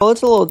Well,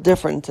 it's a little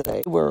different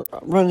today. We're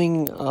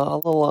running a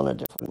little on a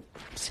different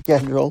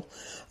schedule.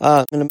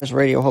 I'm going to miss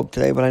Radio Hope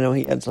today, but I know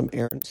he had some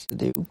errands to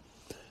do.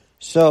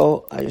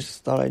 So I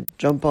just thought I'd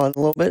jump on a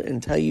little bit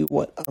and tell you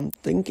what I'm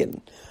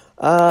thinking.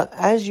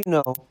 As you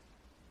know,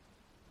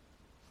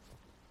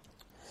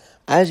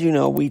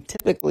 we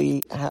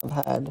typically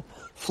have had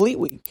Fleet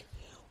Week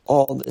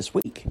all this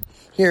week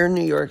here in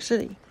New York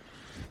City.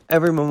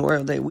 Every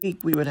Memorial Day week,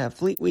 we would have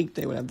Fleet Week.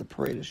 They would have the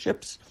parade of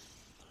ships.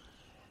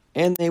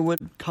 And they would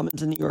come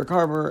into New York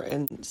Harbor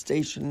and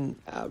station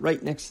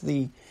right next to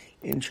the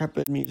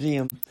Intrepid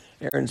Museum,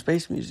 Air and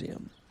Space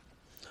Museum.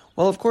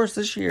 Well, of course,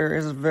 this year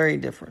is very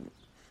different.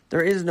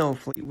 There is no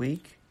Fleet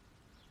Week.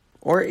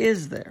 Or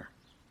is there?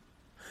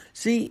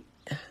 See,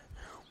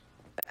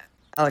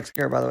 Alex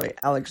Care, by the way,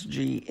 Alex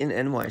G in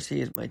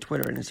NYC is my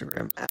Twitter and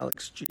Instagram.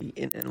 Alex G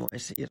in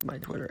NYC is my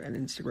Twitter and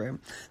Instagram.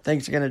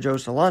 Thanks again to Joe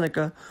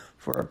Salonica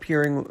for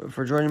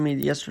joining me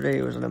yesterday.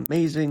 It was an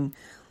amazing,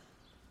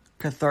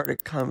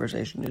 cathartic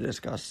conversation to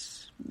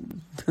discuss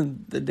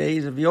the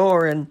days of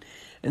yore and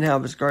how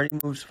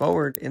Viscardi moves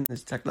forward in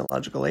this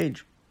technological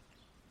age.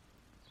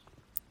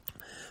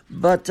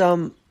 But,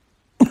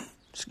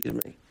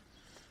 excuse me.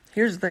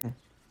 Here's the thing.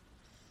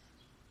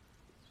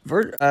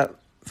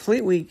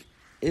 Fleet Week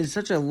is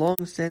such a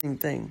long-standing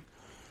thing.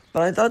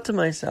 But I thought to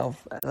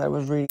myself, as I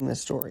was reading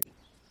this story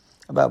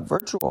about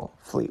virtual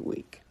Fleet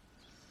Week,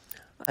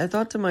 I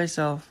thought to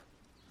myself,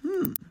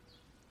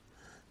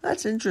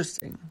 that's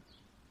interesting.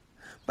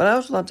 But I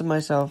also thought to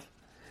myself,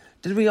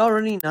 did we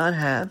already not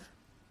have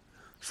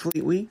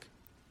Fleet Week?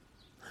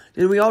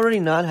 Did we already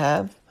not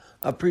have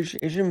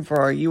appreciation for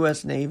our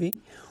U.S. Navy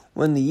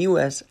when the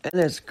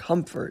USNS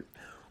Comfort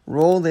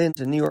rolled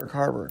into New York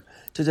Harbor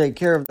to take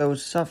care of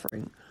those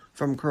suffering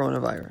from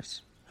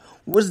coronavirus?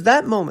 Was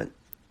that moment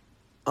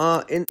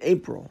in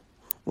April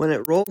when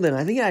it rolled in,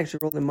 I think it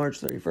actually rolled in March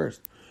 31st,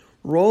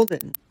 rolled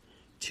in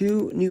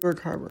to New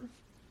York Harbor,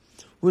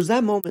 was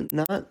that moment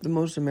not the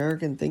most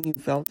American thing you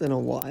felt in a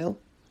while?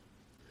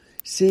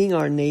 Seeing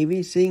our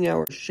Navy, seeing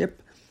our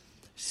ship,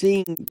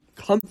 seeing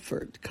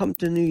Comfort come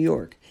to New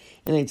York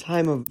in a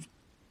time of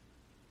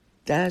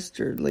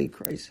dastardly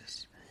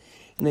crisis,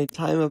 in a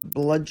time of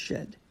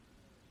bloodshed,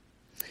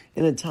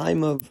 in a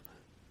time of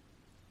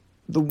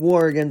the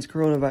war against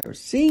coronavirus.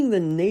 Seeing the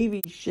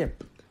Navy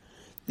ship,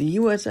 the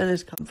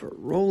USNS Comfort,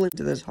 roll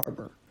into this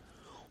harbor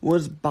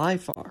was by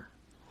far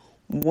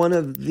one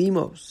of the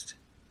most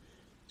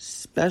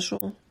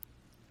special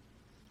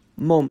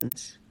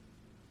moments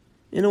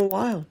in a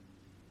while.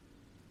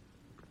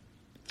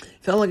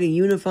 Felt like a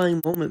unifying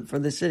moment for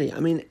the city. I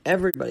mean,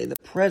 everybody, the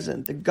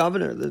president, the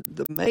governor,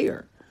 the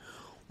mayor,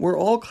 were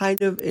all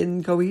kind of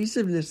in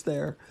cohesiveness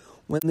there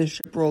when the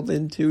ship rolled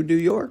into New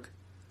York.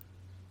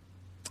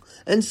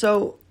 And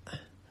so,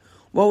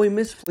 while we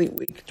miss Fleet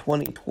Week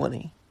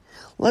 2020,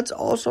 let's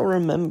also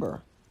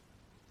remember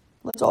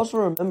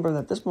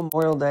that this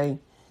Memorial Day,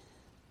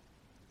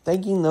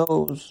 thanking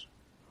those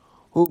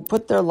who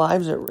put their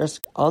lives at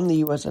risk on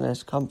the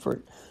USNS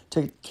Comfort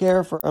to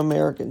care for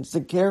Americans, to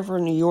care for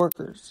New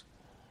Yorkers,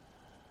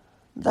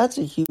 that's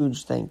a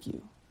huge thank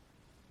you.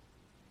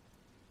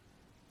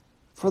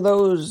 For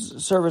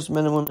those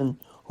servicemen and women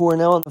who are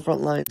now on the front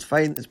lines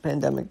fighting this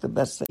pandemic the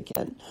best they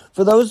can.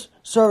 For those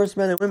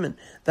servicemen and women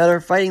that are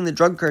fighting the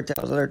drug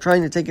cartels, that are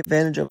trying to take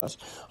advantage of us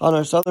on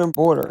our southern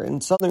border in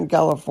Southern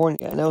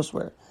California and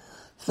elsewhere.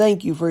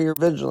 Thank you for your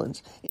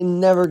vigilance in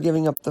never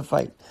giving up the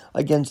fight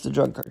against the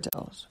drug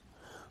cartels.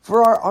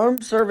 For our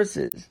armed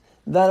services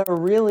that are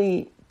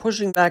really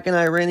pushing back in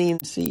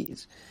Iranian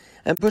seas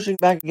and pushing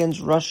back against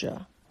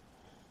Russia.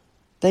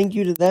 Thank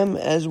you to them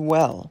as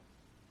well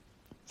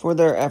for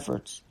their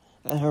efforts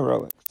and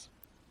heroics.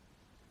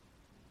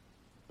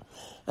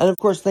 And of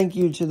course, thank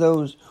you to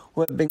those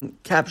who have been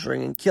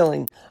capturing and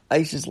killing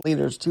ISIS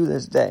leaders to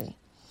this day,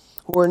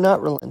 who are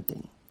not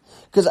relenting.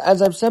 Because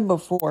as I've said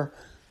before,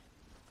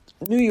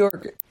 New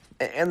York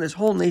and this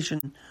whole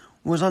nation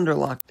was under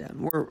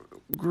lockdown. We're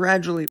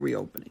gradually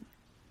reopening.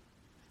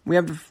 We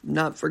have to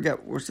not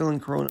forget we're still in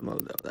corona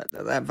mode,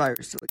 though. That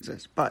virus still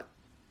exists. But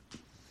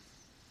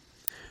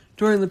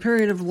during the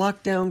period of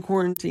lockdown,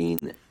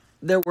 quarantine,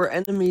 there were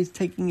enemies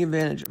taking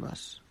advantage of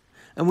us.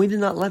 And we did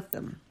not let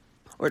them.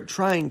 Or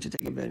trying to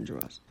take advantage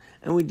of us.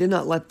 And we did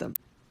not let them.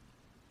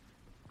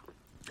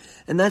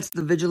 And that's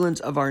the vigilance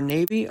of our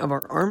Navy, of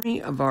our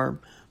Army, of our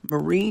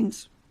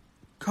Marines,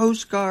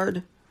 Coast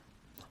Guard,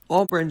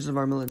 all branches of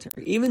our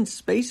military. Even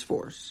Space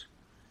Force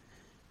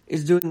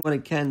is doing what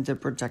it can to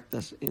protect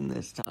us in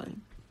this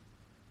time.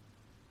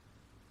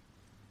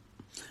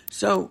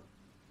 So,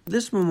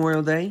 this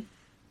Memorial Day,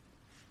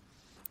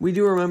 we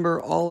do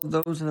remember all of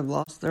those that have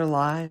lost their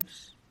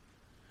lives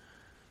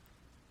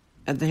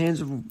at the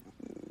hands of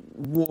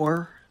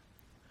war,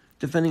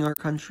 defending our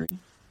country.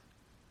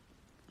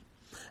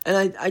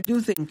 And I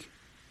do think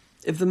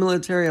if the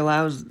military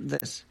allows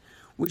this,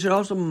 we should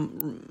also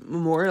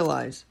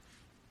memorialize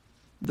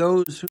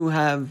those who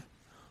have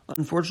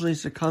unfortunately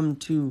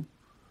succumbed to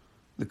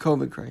the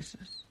COVID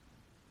crisis.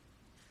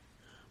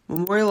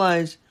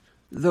 Memorialize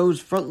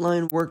those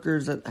frontline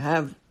workers that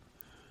have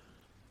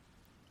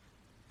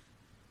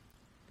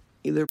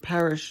either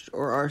perished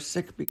or are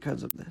sick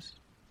because of this.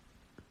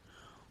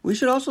 We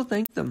should also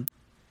thank them.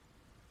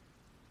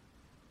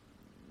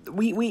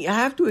 We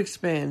have to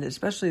expand,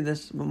 especially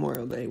this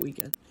Memorial Day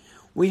weekend.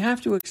 We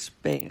have to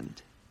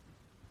expand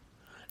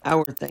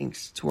our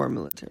thanks to our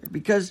military,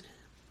 because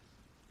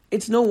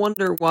it's no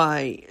wonder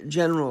why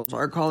generals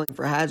are calling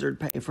for hazard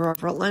pay for our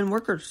frontline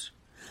workers.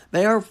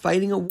 They are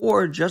fighting a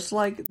war just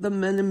like the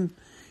men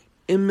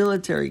in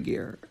military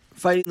gear,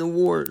 fighting the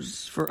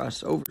wars for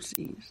us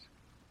overseas.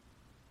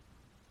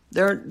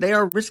 They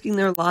are risking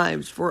their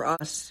lives for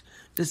us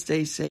to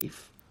stay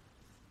safe.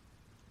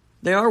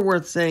 They are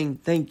worth saying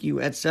thank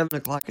you at 7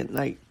 o'clock at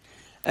night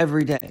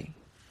every day.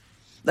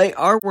 They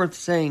are worth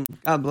saying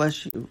God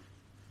bless you.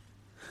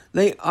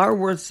 They are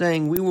worth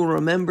saying we will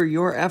remember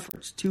your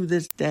efforts to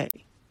this day.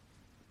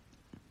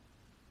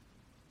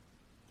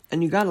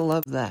 And you gotta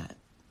love that.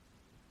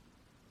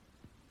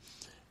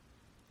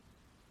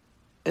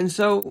 And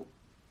so,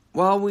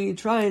 while we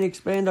try and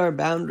expand our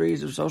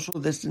boundaries of social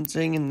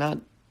distancing and not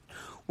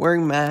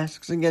wearing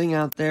masks and getting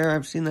out there,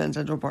 I've seen that in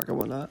Central Park and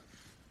whatnot,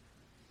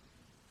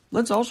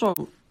 let's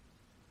also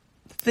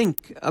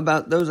think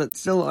about those that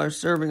still are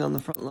serving on the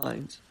front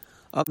lines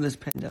of this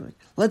pandemic.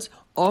 Let's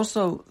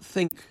also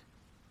think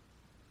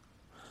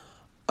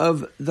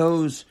of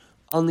those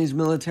on these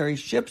military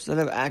ships that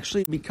have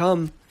actually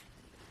become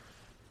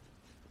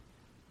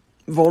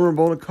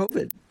vulnerable to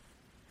COVID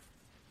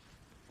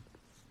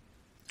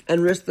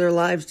and risk their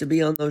lives to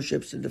be on those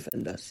ships to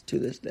defend us to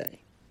this day.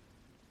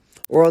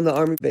 Or on the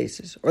Army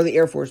bases, or the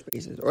Air Force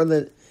bases, or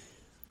the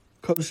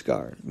Coast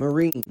Guard,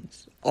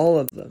 Marines, all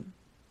of them.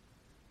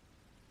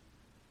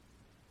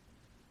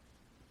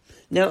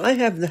 Now, I've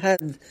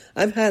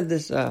had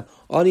this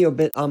audio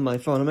bit on my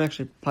phone. I'm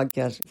actually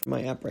podcasting from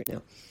my app right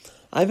now.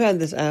 I've had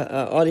this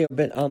audio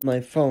bit on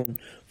my phone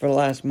for the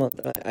last month.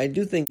 I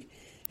do think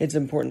it's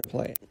important to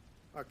play it.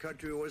 Our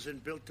country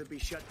wasn't built to be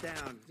shut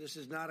down. This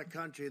is not a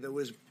country that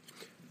was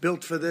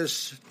built for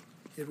this.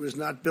 It was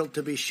not built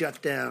to be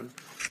shut down.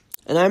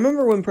 And I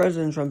remember when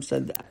President Trump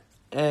said that,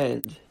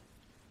 and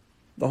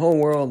the whole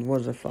world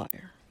was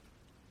afire.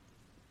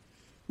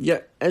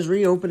 Yet, as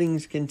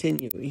reopenings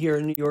continue here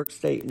in New York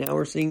State, now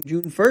we're seeing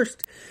June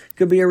 1st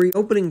could be a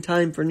reopening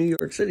time for New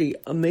York City,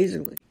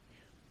 amazingly.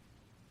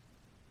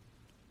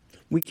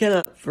 We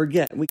cannot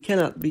forget, we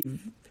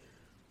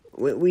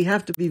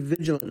have to be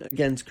vigilant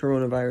against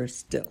coronavirus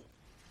still.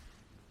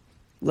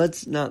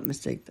 Let's not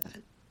mistake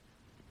that.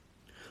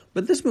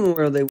 But this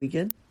Memorial Day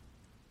weekend,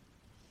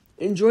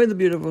 enjoy the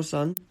beautiful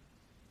sun.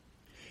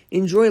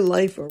 Enjoy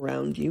life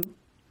around you.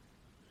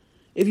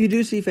 If you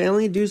do see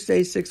family, do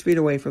stay 6 feet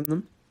away from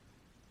them.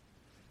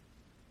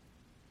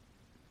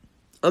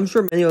 I'm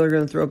sure many are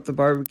going to throw up the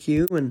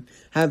barbecue and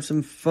have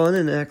some fun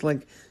and act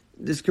like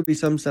this could be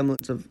some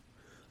semblance of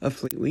a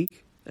Fleet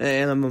Week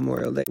and a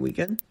Memorial Day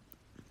weekend.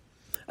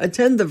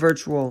 Attend the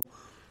virtual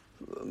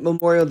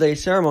Memorial Day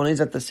ceremonies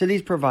that the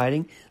city's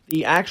providing.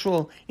 The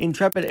actual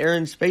Intrepid Air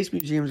and Space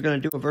Museum is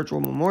going to do a virtual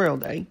Memorial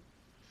Day,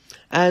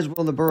 as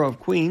will the Borough of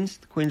Queens,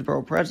 the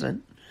Queensborough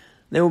president.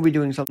 They will be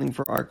doing something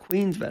for our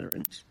Queens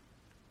veterans.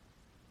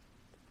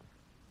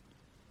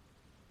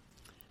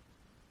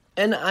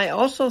 And I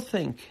also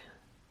think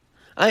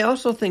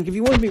if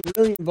you want to be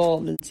really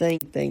involved in saying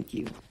thank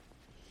you,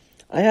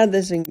 I had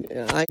this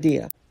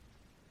idea.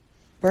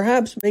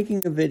 Perhaps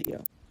making a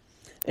video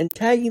and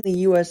tagging the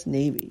U.S.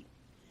 Navy,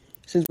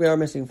 since we are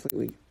missing Fleet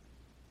Week,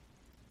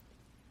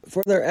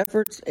 for their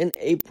efforts in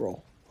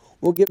April.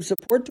 Will give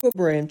support to a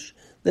branch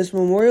this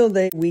Memorial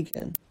Day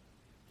weekend.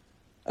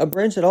 A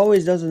branch that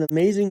always does an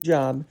amazing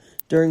job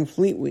during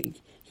Fleet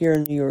Week here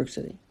in New York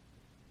City.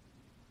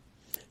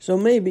 So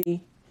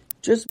maybe,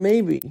 just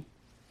maybe,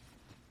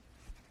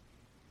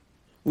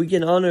 we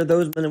can honor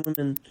those men and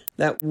women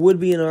that would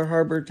be in our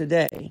harbor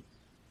today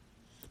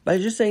by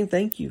just saying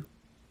thank you.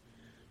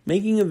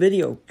 Making a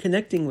video,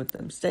 connecting with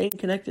them, staying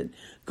connected,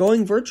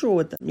 going virtual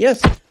with them. Yes,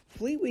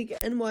 Fleet Week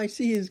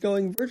NYC is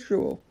going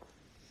virtual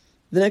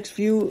the next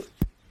few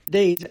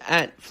days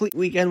at Fleet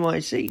Week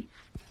NYC.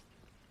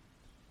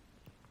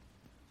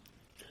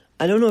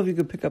 I don't know if you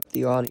could pick up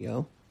the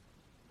audio,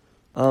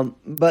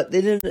 but they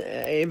did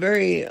a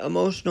very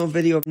emotional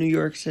video of New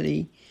York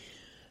City,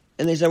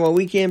 and they said, well,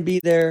 we can't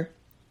be there.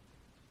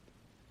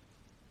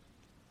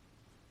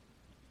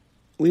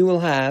 We will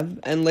have,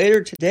 and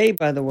later today,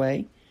 by the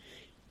way,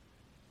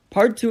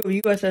 part 2 of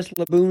USS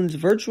Laboon's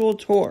virtual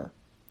tour.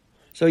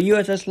 So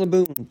USS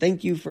Laboon,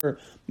 thank you for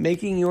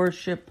making your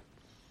ship,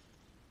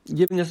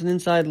 giving us an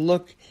inside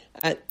look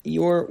at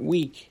your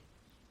week.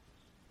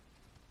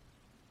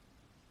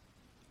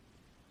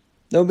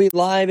 There'll be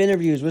live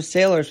interviews with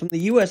sailors from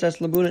the USS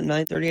Laboon at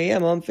 9:30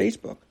 a.m. on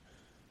Facebook.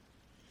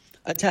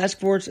 A task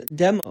force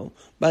demo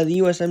by the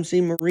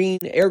USMC Marine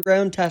Air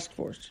Ground Task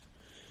Force.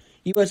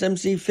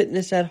 USMC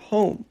Fitness at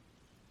Home.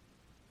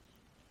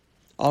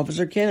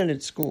 Officer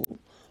Candidate School.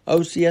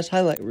 OCS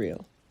Highlight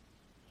Reel.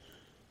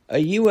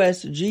 A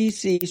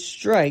USGC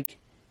Strike,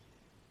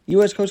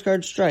 U.S. Coast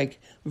Guard Strike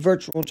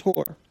virtual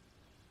tour.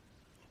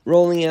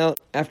 Rolling out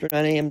after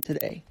 9 a.m.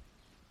 today.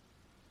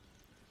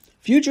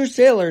 Future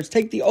sailors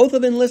take the oath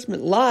of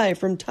enlistment live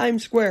from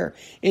Times Square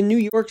in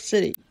New York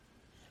City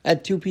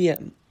at 2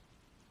 p.m.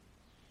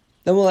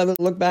 Then we'll have a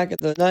look back at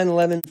the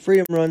 9/11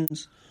 Freedom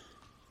Runs,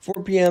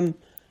 4 p.m.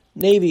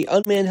 Navy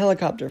unmanned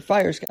helicopter,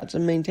 fire scouts,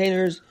 and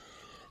maintainers.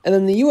 And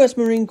then the U.S.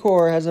 Marine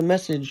Corps has a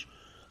message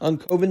on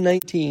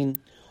COVID-19,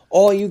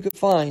 all you can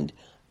find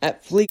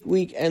at Fleet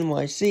Week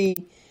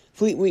NYC,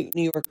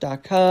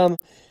 FleetWeekNewYork.com.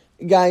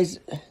 Guys,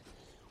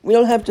 we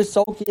don't have to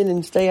sulk in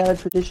and stay out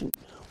of tradition.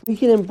 We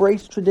can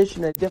embrace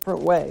tradition a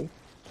different way.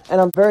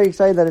 And I'm very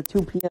excited that at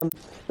 2 p.m.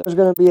 there's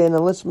going to be an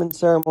enlistment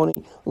ceremony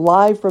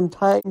live from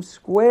Times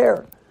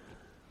Square.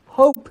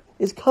 Hope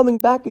is coming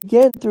back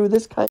again through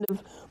this kind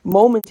of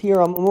moment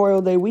here on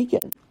Memorial Day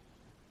weekend.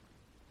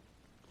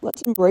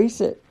 Let's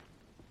embrace it.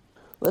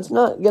 Let's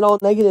not get all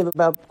negative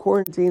about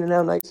quarantine and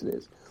how nice it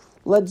is.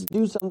 Let's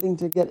do something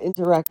to get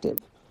interactive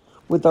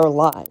with our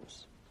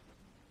lives.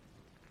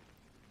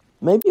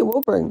 Maybe it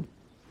will bring.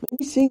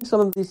 Maybe seeing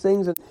some of these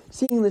things and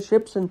seeing the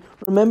ships and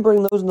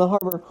remembering those in the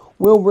harbor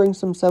will bring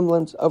some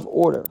semblance of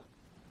order.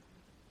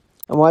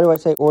 And why do I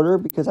say order?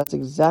 Because that's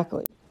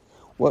exactly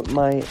what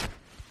my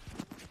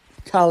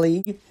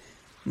colleague,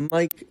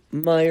 Mike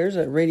Myers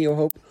at Radio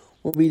Hope,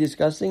 will be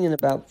discussing in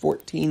about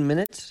 14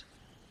 minutes.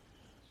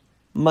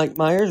 Mike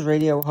Myers,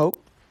 Radio Hope.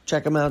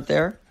 Check him out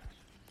there.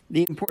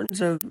 The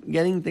importance of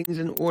getting things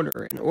in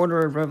order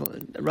of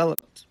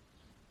relevance.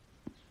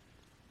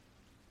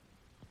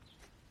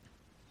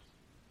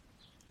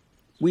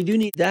 We do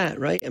need that,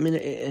 right? I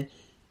mean,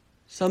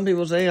 some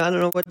people say, I don't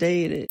know what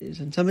day it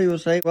is. And some people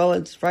say, well,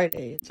 it's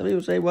Friday. And some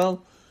people say,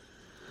 well,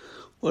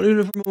 what do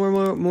we do for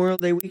Memorial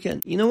Day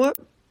weekend? You know what?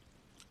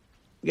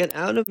 Get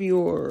out of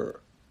your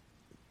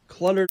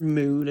cluttered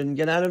mood and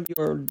get out of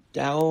your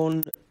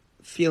down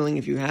feeling,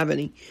 if you have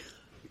any,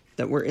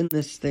 that we're in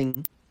this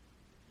thing,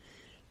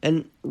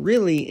 and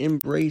really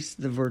embrace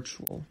the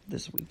virtual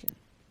this weekend.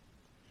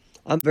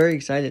 I'm very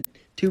excited.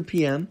 2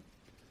 p.m.,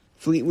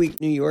 Fleet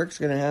Week New York is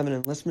going to have an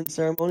enlistment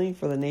ceremony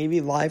for the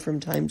Navy live from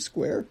Times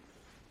Square.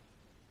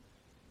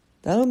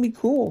 That'll be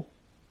cool.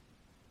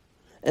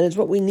 And it's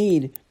what we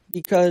need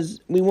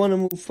because we want to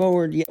move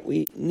forward, yet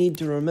we need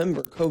to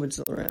remember COVID's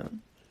still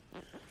around.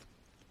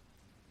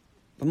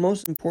 But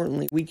most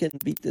importantly, we can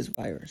beat this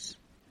virus.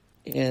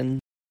 And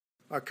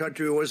our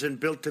country wasn't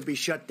built to be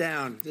shut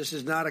down. This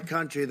is not a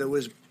country that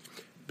was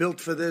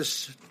built for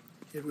this.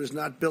 It was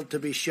not built to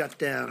be shut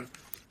down.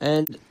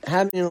 And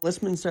having an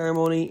enlistment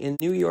ceremony in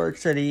New York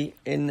City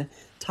in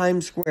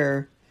Times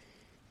Square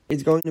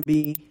is going to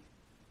be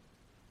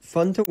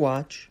fun to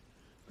watch.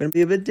 Going to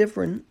be a bit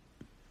different.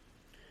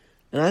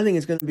 And I think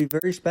it's going to be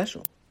very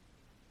special.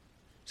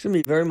 It's going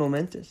to be very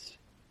momentous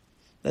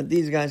that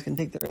these guys can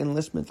take their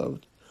enlistment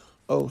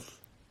oath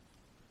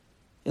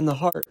in the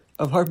heart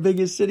of our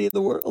biggest city in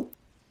the world.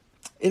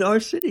 In our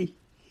city.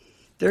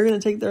 They're going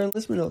to take their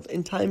enlistment oath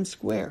in Times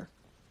Square.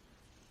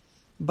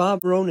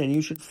 Bob Ronan,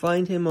 you should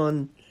find him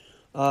on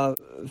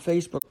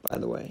Facebook, by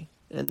the way,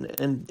 and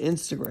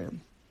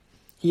Instagram.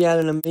 He had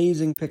an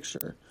amazing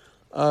picture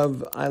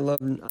of I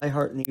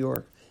Heart New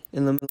York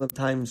in the middle of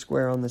Times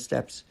Square on the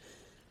steps.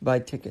 Buy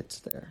tickets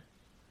there.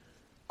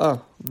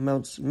 Oh,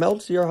 melts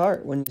your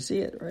heart when you see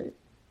it, right?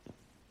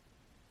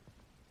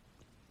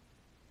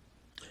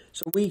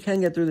 So we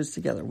can get through this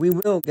together. We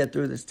will get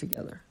through this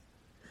together.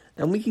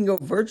 And we can go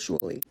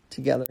virtually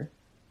together.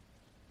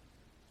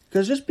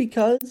 Because just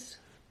because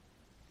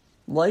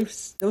life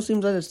still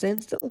seems like a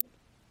standstill,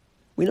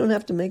 we don't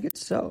have to make it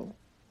so.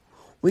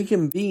 We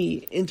can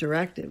be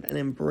interactive and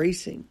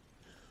embracing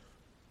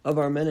of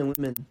our men and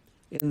women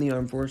in the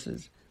armed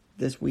forces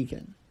this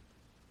weekend.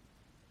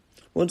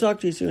 We'll talk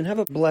to you soon. Have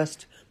a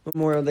blessed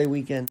Memorial Day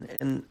weekend.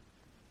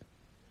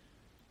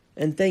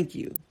 And thank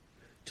you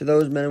to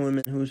those men and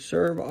women who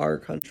serve our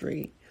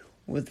country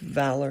with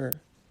valor,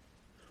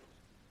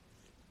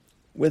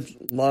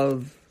 with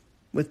love,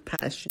 with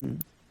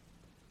passion,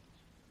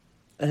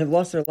 and have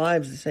lost their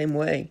lives the same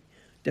way,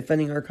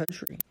 defending our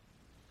country.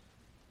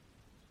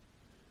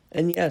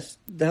 And yes,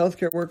 the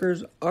healthcare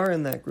workers are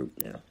in that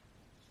group now.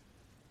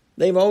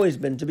 They've always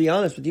been. To be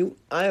honest with you,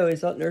 I always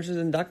thought nurses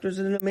and doctors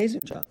did an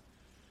amazing job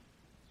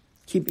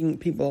keeping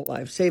people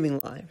alive, saving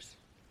lives.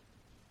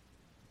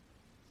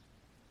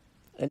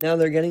 And now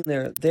they're getting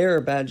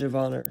their badge of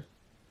honor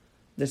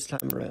this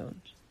time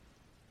around.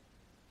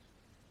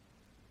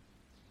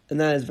 And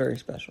that is very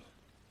special.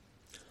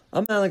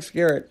 I'm Alex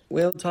Garrett.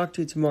 We'll talk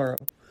to you tomorrow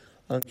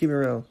on Keep It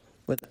Real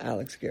with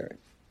Alex Garrett.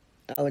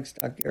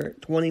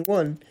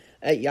 Alex.Garrett21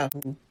 at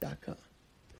yahoo.com.